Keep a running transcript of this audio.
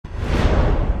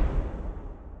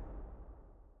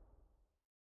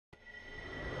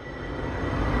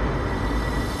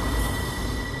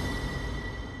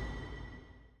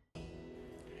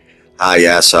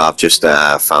Yeah, so I've just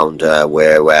found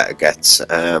where to get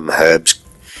herbs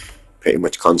pretty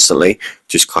much constantly.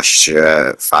 Just costs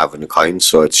you 500 coins,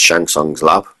 so it's Shang Tsung's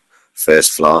lab,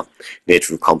 first floor. You need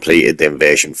to have completed the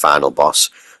invasion final boss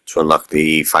to unlock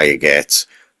the fire gates.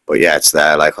 But yeah, it's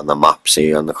there like on the map,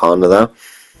 see on the corner there?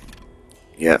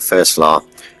 Yeah, first floor.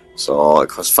 So it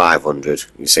costs 500.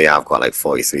 You see I've got like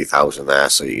 43,000 there,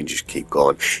 so you can just keep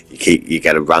going. You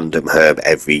get a random herb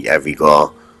every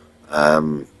go.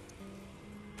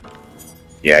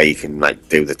 Yeah, you can like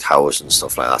do the towers and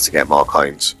stuff like that to get more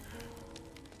coins.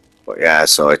 But yeah,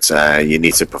 so it's you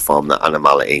need to perform the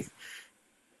animality.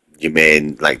 Your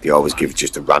main, like they always give you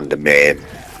just a random main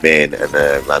and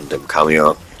a random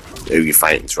cameo. Who you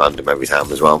fighting's random every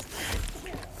time as well.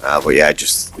 But yeah,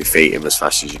 just defeat him as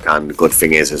fast as you can. The good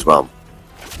thing is as well,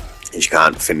 is you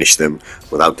can't finish them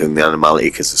without doing the animality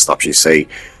because it stops you see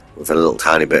with a little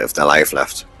tiny bit of their life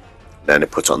left. Then it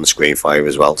puts it on the screen for you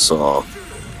as well. So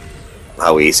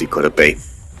how easy could it be?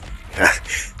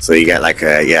 So you get like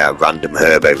a random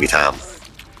herb every time,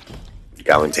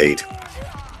 guaranteed.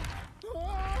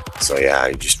 So yeah,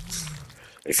 you just,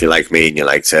 if you're like me and you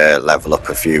like to level up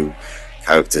a few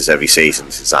characters every season,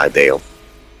 it's ideal.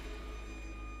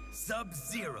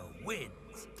 Sub-Zero wins.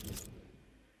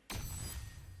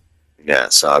 Yeah,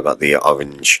 so I got the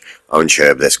orange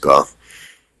herb this go.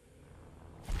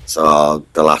 So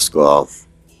the last go,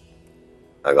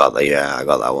 I got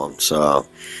that one. So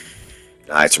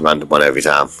it's a random one every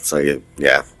time. So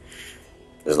yeah,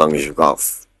 as long as you've got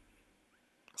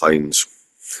coins.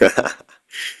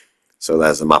 So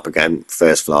there's the map again.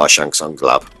 First floor, Shang Tsung's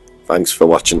lab. Thanks for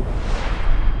watching.